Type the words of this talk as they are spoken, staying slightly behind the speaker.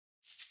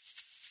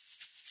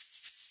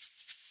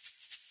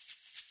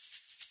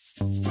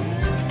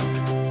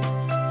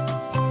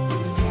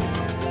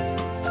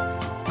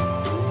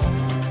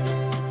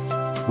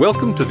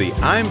Welcome to the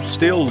I'm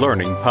Still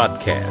Learning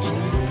podcast.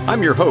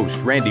 I'm your host,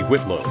 Randy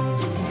Whitlow.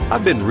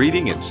 I've been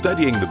reading and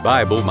studying the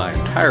Bible my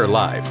entire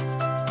life,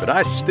 but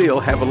I still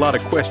have a lot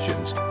of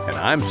questions, and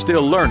I'm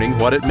still learning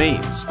what it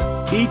means.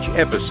 Each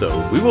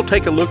episode, we will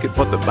take a look at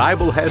what the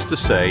Bible has to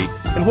say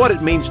and what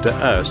it means to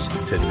us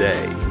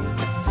today.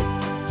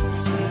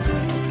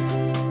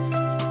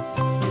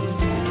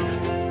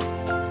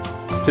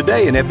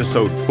 Today in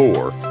episode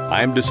 4,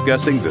 I am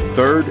discussing the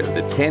third of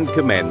the 10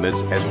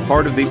 Commandments as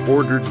part of the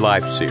Ordered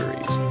Life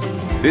series.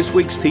 This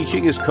week's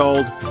teaching is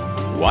called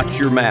Watch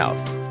Your Mouth.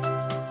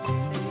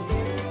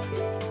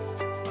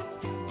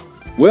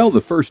 Well, the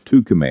first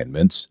 2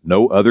 commandments,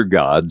 no other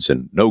gods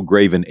and no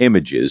graven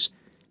images,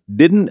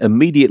 didn't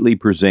immediately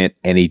present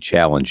any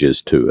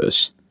challenges to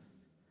us.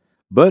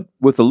 But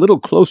with a little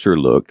closer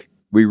look,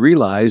 we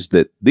realized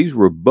that these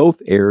were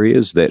both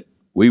areas that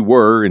we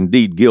were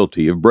indeed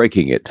guilty of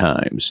breaking at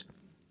times.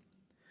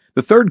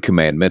 The third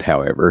commandment,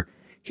 however,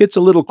 hits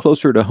a little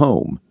closer to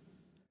home.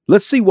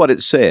 Let's see what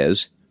it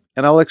says,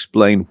 and I'll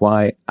explain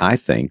why I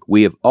think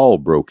we have all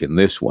broken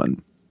this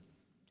one.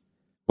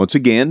 Once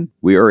again,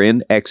 we are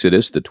in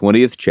Exodus, the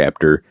 20th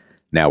chapter.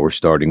 Now we're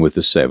starting with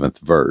the 7th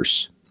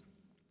verse.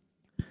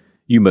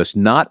 You must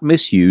not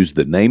misuse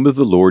the name of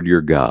the Lord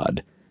your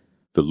God.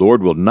 The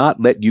Lord will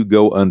not let you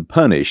go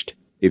unpunished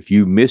if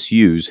you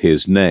misuse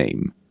His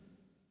name.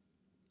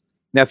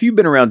 Now, if you've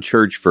been around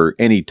church for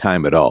any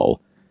time at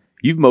all,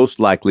 you've most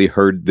likely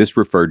heard this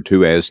referred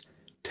to as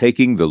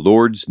taking the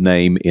Lord's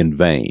name in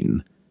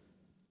vain.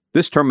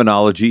 This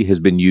terminology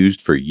has been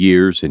used for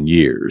years and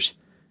years.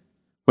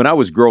 When I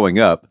was growing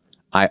up,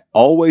 I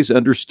always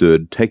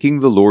understood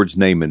taking the Lord's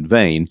name in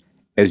vain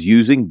as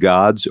using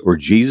God's or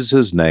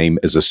Jesus' name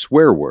as a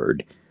swear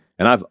word,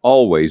 and I've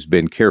always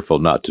been careful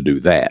not to do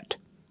that.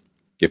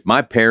 If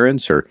my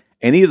parents or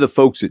any of the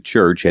folks at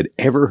church had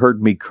ever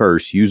heard me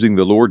curse using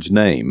the Lord's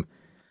name,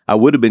 I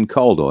would have been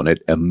called on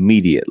it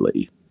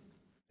immediately.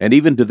 And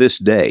even to this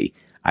day,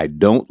 I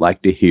don't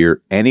like to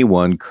hear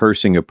anyone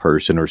cursing a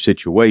person or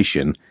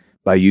situation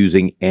by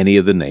using any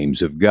of the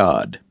names of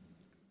God.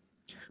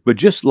 But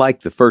just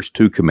like the first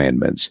 2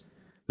 commandments,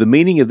 the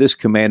meaning of this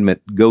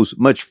commandment goes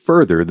much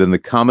further than the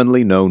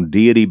commonly known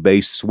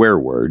deity-based swear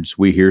words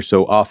we hear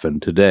so often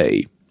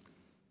today.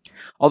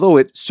 Although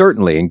it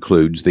certainly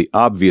includes the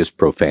obvious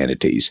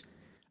profanities,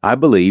 I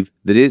believe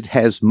that it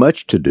has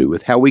much to do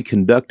with how we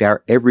conduct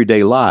our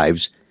everyday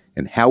lives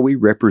and how we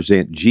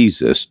represent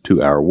Jesus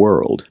to our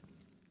world.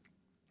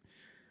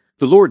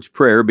 The Lord's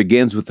Prayer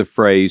begins with the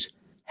phrase,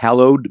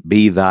 "Hallowed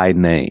be thy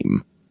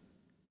name."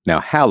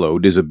 Now,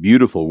 hallowed is a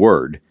beautiful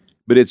word,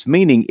 but its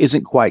meaning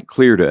isn't quite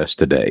clear to us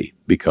today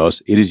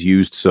because it is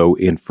used so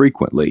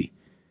infrequently.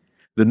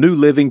 The New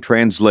Living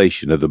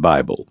Translation of the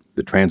Bible,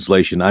 the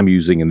translation I'm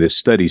using in this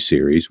study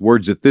series,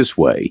 words it this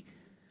way,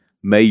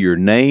 "May your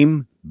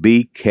name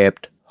be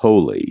kept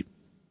holy."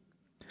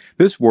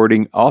 This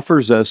wording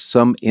offers us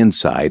some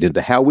insight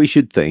into how we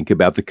should think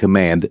about the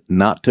command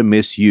not to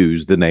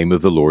misuse the name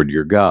of the Lord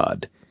your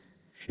God.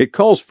 It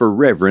calls for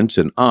reverence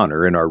and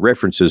honor in our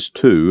references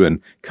to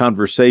and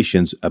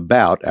conversations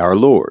about our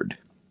Lord.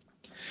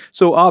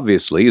 So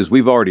obviously, as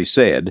we've already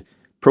said,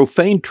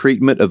 profane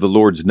treatment of the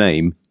Lord's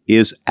name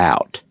is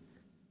out.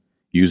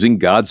 Using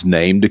God's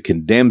name to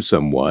condemn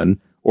someone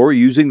or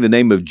using the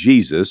name of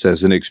Jesus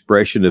as an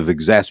expression of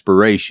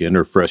exasperation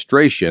or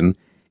frustration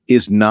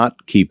is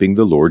not keeping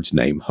the Lord's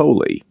name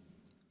holy.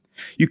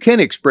 You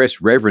can't express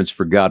reverence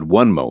for God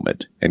one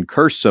moment and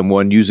curse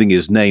someone using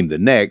His name the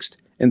next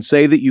and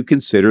say that you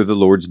consider the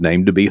Lord's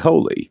name to be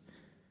holy.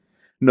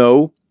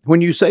 No,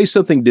 when you say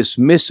something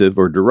dismissive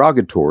or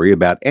derogatory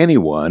about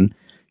anyone,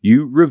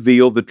 you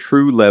reveal the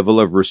true level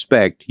of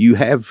respect you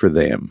have for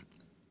them.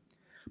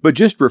 But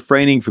just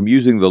refraining from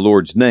using the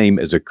Lord's name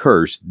as a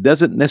curse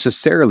doesn't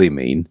necessarily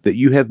mean that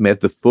you have met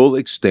the full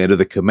extent of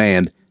the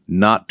command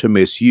not to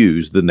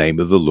misuse the name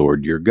of the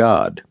Lord your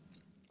God.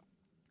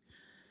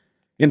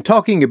 In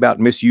talking about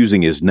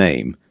misusing His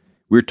name,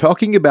 we're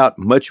talking about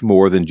much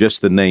more than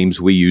just the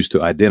names we use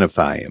to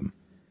identify Him.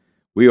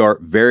 We are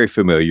very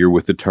familiar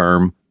with the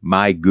term,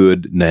 my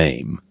good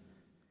name.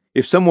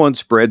 If someone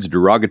spreads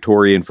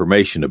derogatory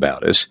information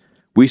about us,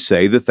 we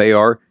say that they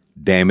are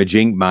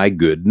damaging my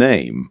good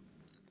name.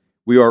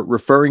 We are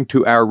referring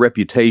to our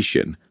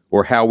reputation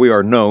or how we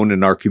are known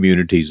in our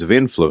communities of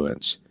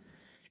influence.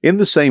 In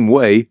the same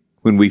way,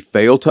 when we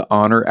fail to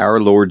honor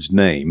our Lord's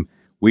name,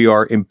 we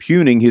are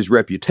impugning His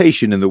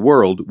reputation in the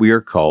world we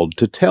are called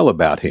to tell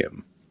about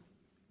Him.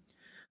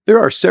 There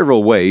are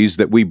several ways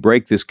that we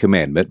break this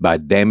commandment by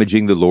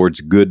damaging the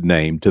Lord's good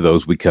name to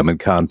those we come in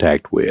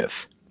contact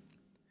with.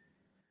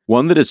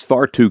 One that is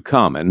far too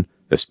common,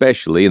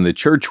 especially in the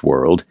church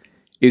world,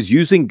 is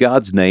using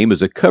God's name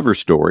as a cover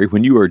story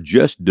when you are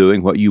just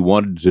doing what you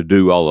wanted to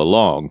do all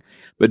along,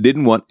 but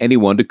didn't want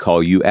anyone to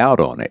call you out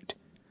on it.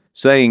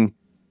 Saying,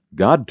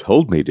 "God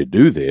told me to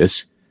do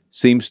this,"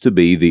 seems to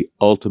be the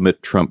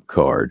ultimate trump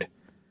card.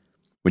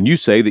 When you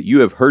say that you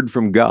have heard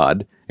from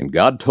God and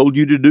God told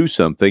you to do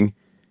something,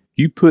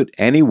 you put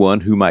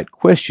anyone who might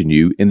question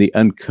you in the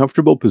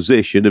uncomfortable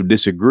position of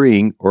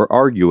disagreeing or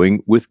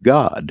arguing with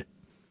God.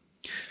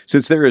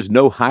 Since there is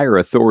no higher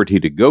authority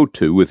to go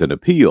to with an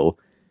appeal,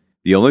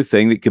 the only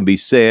thing that can be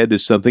said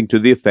is something to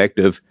the effect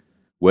of,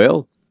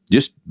 well,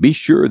 just be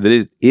sure that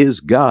it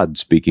is God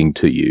speaking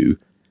to you.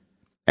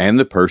 And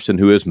the person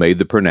who has made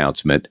the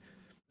pronouncement,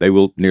 they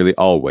will nearly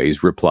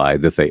always reply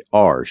that they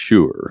are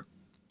sure.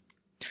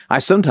 I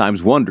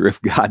sometimes wonder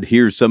if God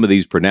hears some of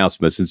these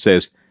pronouncements and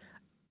says,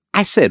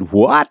 I said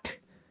what?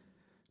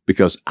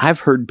 Because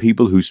I've heard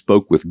people who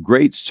spoke with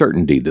great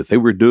certainty that they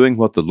were doing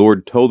what the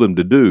Lord told them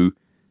to do,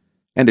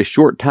 and a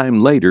short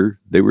time later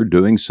they were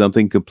doing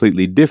something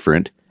completely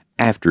different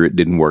after it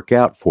didn't work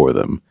out for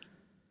them.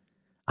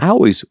 I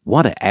always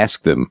want to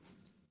ask them,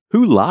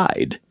 who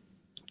lied?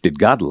 Did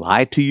God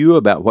lie to you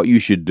about what you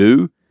should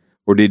do,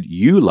 or did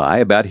you lie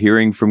about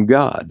hearing from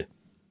God?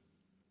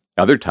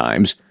 Other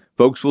times,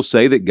 folks will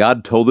say that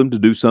God told them to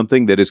do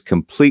something that is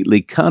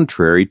completely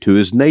contrary to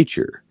His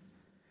nature.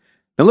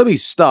 Now let me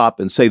stop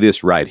and say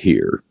this right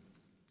here.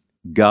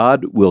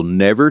 God will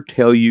never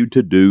tell you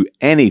to do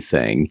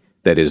anything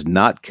that is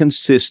not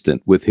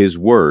consistent with His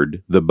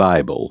Word, the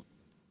Bible.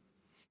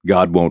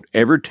 God won't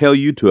ever tell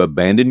you to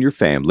abandon your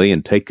family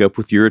and take up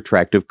with your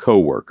attractive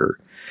coworker.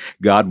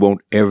 God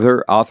won't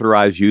ever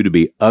authorize you to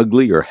be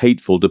ugly or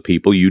hateful to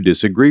people you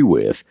disagree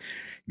with.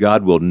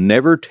 God will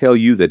never tell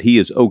you that He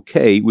is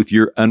okay with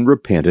your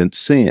unrepentant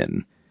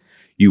sin.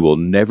 You will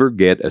never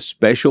get a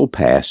special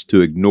pass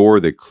to ignore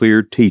the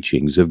clear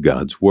teachings of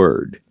God's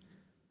Word.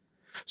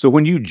 So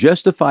when you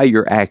justify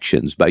your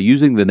actions by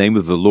using the name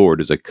of the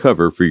Lord as a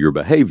cover for your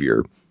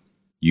behavior,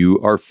 you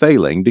are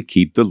failing to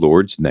keep the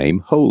Lord's name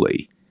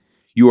holy.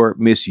 You are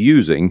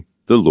misusing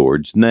the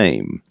Lord's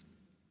name.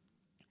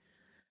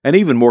 An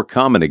even more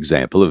common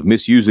example of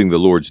misusing the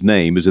Lord's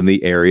name is in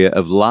the area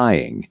of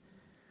lying.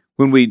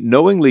 When we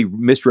knowingly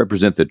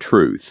misrepresent the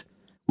truth,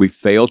 we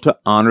fail to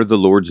honor the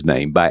Lord's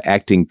name by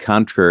acting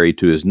contrary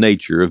to His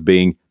nature of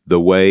being the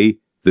way,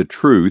 the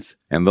truth,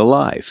 and the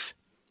life.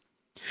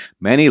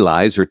 Many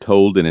lies are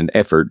told in an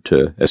effort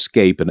to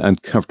escape an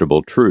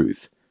uncomfortable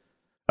truth.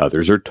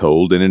 Others are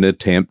told in an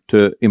attempt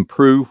to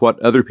improve what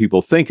other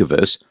people think of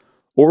us,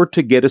 or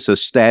to get us a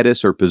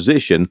status or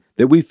position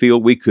that we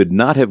feel we could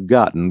not have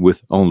gotten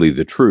with only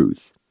the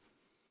truth.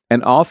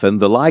 And often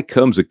the lie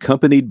comes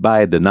accompanied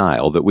by a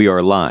denial that we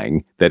are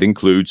lying that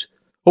includes,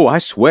 "Oh, I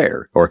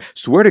swear," or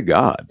 "swear to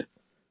God."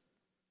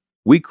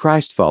 We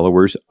Christ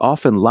followers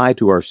often lie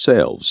to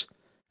ourselves,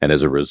 and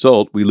as a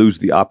result, we lose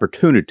the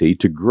opportunity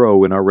to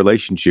grow in our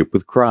relationship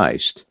with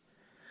Christ.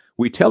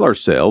 We tell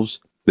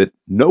ourselves that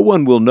no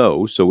one will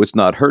know, so it's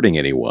not hurting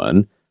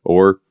anyone,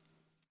 or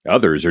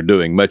others are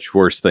doing much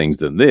worse things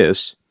than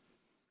this.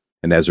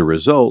 And as a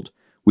result,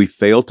 we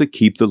fail to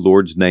keep the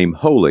Lord's name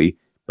holy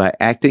by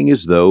acting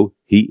as though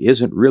He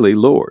isn't really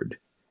Lord.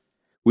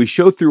 We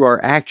show through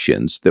our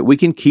actions that we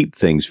can keep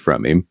things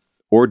from Him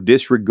or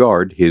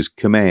disregard His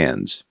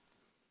commands.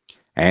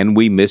 And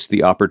we miss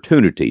the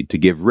opportunity to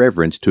give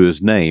reverence to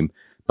His name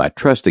by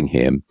trusting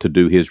Him to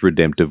do His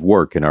redemptive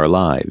work in our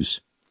lives.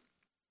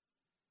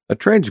 A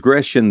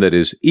transgression that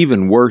is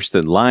even worse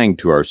than lying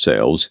to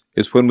ourselves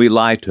is when we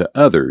lie to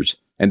others,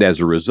 and as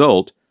a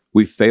result,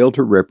 we fail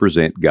to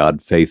represent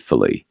God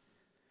faithfully.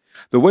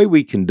 The way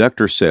we conduct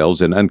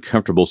ourselves in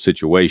uncomfortable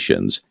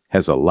situations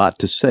has a lot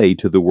to say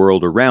to the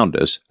world around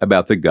us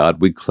about the God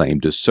we claim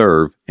to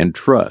serve and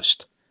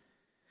trust.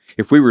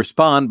 If we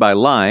respond by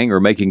lying or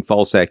making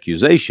false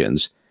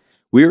accusations,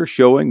 we are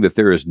showing that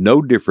there is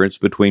no difference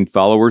between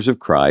followers of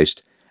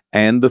Christ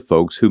and the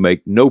folks who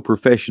make no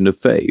profession of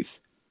faith.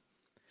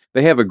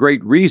 They have a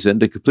great reason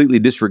to completely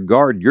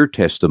disregard your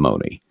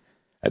testimony.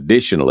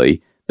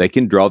 Additionally, they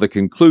can draw the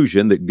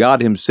conclusion that God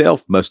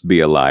Himself must be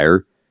a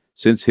liar,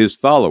 since His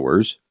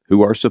followers,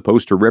 who are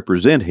supposed to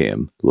represent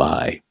Him,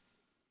 lie.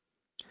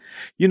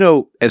 You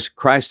know, as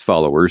Christ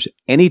followers,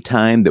 any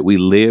time that we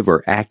live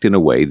or act in a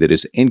way that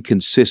is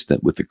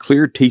inconsistent with the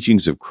clear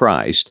teachings of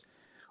Christ,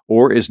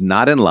 or is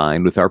not in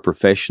line with our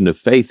profession of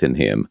faith in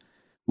Him,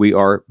 we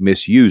are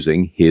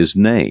misusing His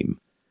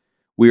name.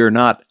 We are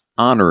not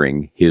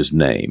honoring His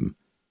name,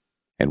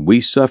 and we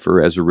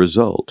suffer as a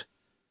result.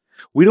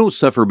 We don't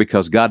suffer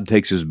because God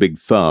takes His big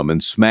thumb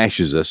and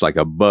smashes us like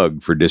a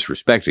bug for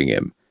disrespecting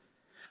Him.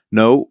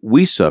 No,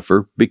 we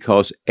suffer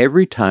because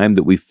every time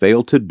that we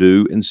fail to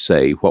do and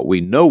say what we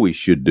know we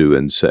should do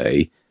and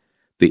say,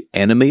 the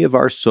enemy of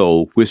our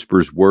soul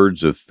whispers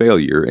words of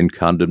failure and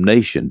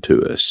condemnation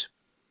to us.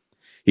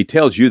 He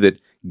tells you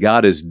that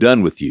God is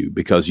done with you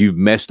because you've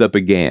messed up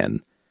again.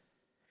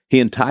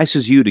 He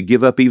entices you to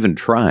give up even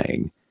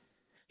trying.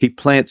 He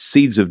plants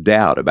seeds of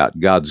doubt about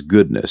God's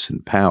goodness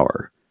and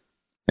power.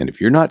 And if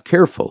you're not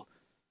careful,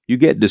 you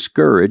get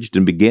discouraged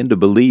and begin to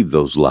believe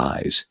those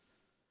lies.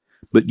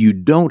 But you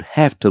don't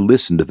have to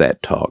listen to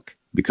that talk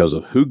because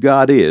of who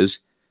God is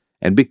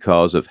and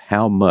because of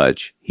how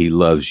much He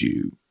loves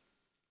you.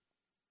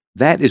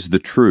 That is the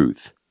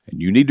truth,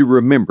 and you need to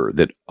remember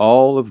that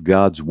all of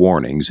God's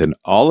warnings and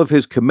all of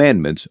His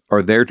commandments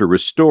are there to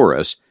restore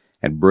us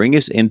and bring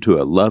us into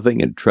a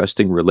loving and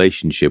trusting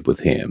relationship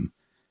with Him.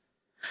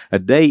 A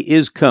day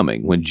is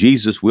coming when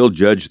Jesus will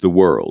judge the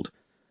world,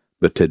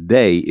 but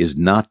today is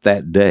not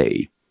that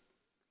day.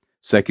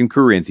 2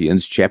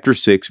 Corinthians chapter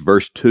 6,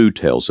 verse 2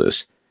 tells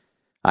us,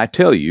 "I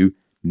tell you,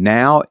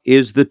 now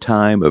is the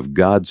time of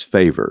God's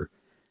favor.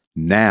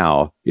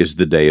 Now is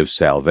the day of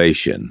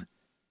salvation."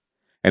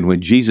 And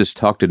when Jesus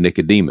talked to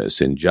Nicodemus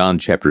in John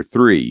chapter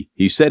 3,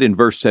 he said in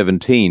verse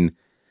 17,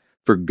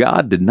 "For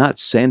God did not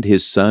send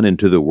His Son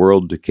into the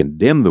world to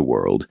condemn the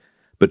world,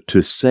 but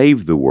to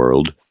save the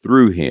world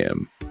through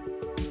Him."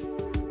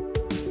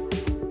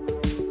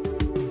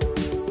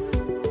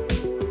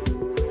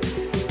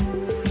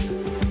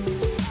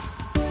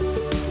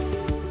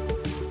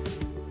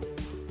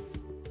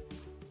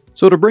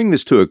 So to bring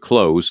this to a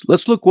close,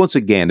 let's look once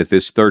again at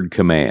this third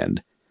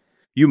command.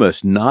 You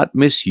must not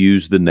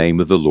misuse the name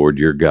of the Lord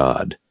your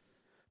God.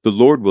 The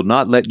Lord will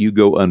not let you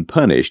go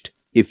unpunished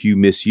if you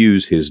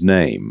misuse His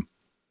name.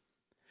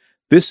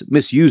 This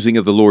misusing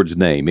of the Lord's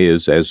name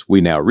is, as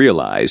we now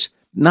realize,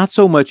 not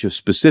so much a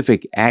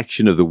specific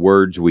action of the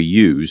words we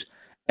use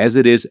as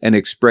it is an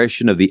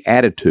expression of the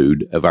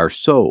attitude of our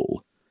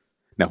soul.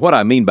 Now, what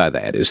I mean by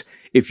that is,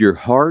 if your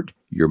heart,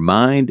 your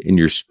mind, and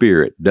your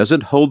spirit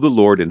doesn't hold the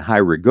Lord in high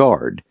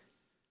regard,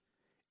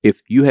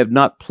 if you have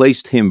not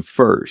placed Him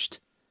first,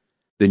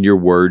 then your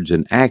words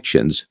and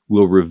actions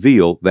will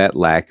reveal that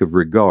lack of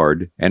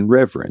regard and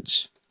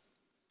reverence.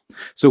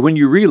 So when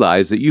you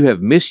realize that you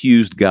have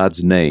misused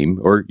God's name,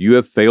 or you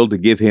have failed to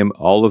give Him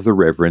all of the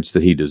reverence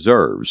that He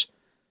deserves,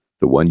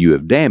 the one you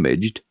have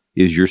damaged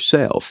is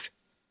yourself.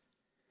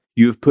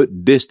 You have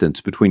put distance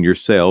between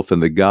yourself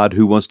and the God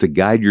who wants to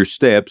guide your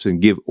steps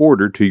and give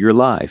order to your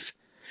life.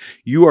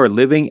 You are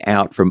living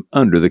out from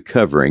under the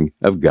covering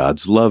of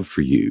God's love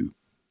for you.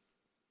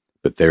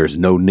 But there is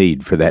no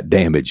need for that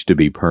damage to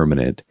be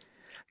permanent.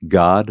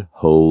 God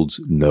holds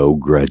no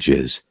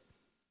grudges.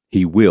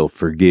 He will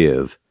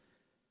forgive.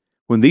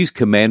 When these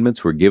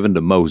commandments were given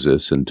to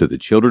Moses and to the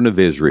children of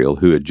Israel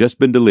who had just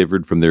been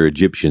delivered from their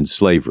Egyptian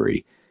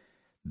slavery,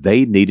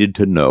 they needed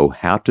to know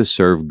how to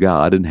serve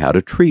God and how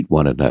to treat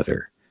one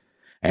another.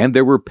 And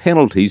there were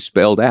penalties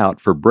spelled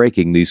out for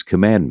breaking these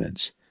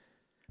commandments.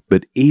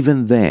 But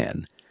even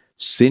then,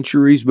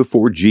 centuries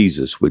before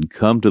Jesus would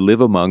come to live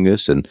among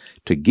us and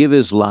to give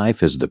His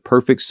life as the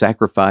perfect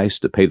sacrifice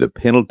to pay the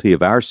penalty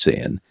of our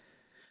sin,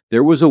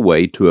 there was a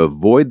way to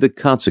avoid the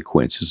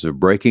consequences of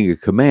breaking a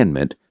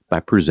commandment by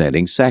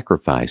presenting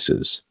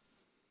sacrifices.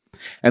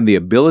 And the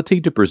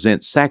ability to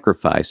present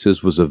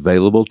sacrifices was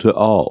available to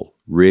all,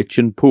 rich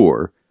and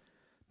poor,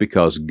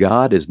 because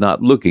God is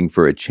not looking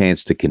for a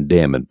chance to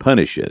condemn and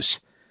punish us.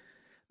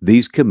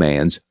 These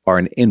commands are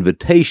an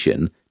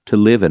invitation to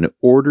live an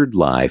ordered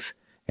life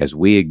as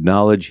we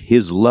acknowledge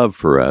His love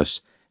for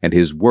us and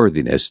His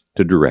worthiness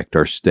to direct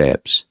our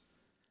steps.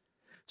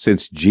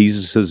 Since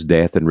Jesus'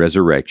 death and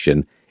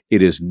resurrection,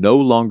 it is no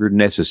longer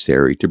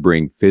necessary to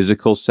bring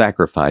physical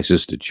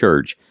sacrifices to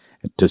church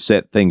to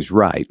set things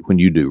right when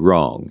you do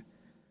wrong.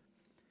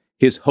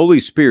 His Holy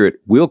Spirit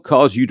will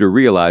cause you to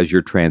realize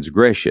your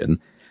transgression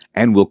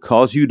and will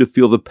cause you to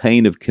feel the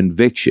pain of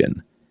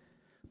conviction.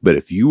 But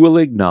if you will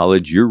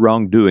acknowledge your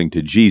wrongdoing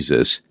to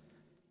Jesus,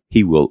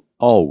 He will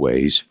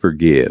always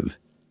forgive.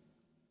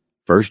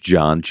 1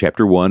 John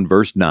chapter 1,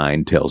 verse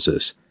 9 tells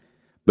us,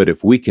 "But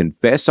if we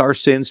confess our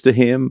sins to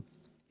Him,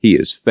 He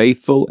is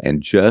faithful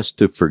and just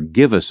to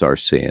forgive us our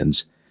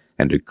sins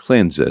and to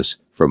cleanse us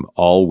from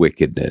all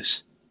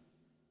wickedness."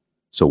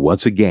 So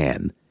once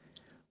again,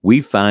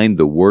 we find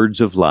the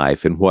words of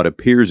life in what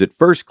appears at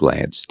first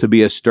glance to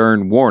be a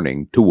stern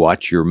warning to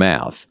watch your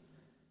mouth.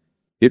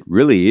 It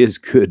really is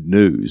good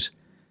news,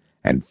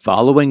 and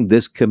following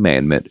this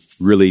commandment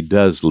really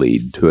does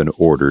lead to an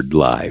ordered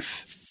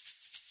life.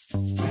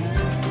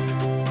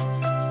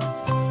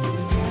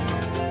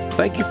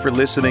 Thank you for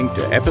listening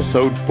to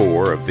episode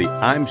 4 of the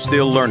I'm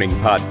Still Learning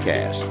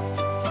podcast.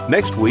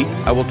 Next week,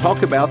 I will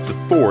talk about the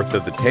fourth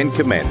of the 10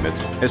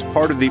 Commandments as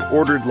part of the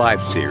Ordered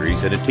Life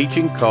series in a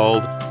teaching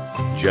called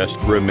Just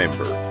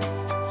Remember.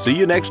 See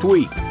you next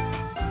week.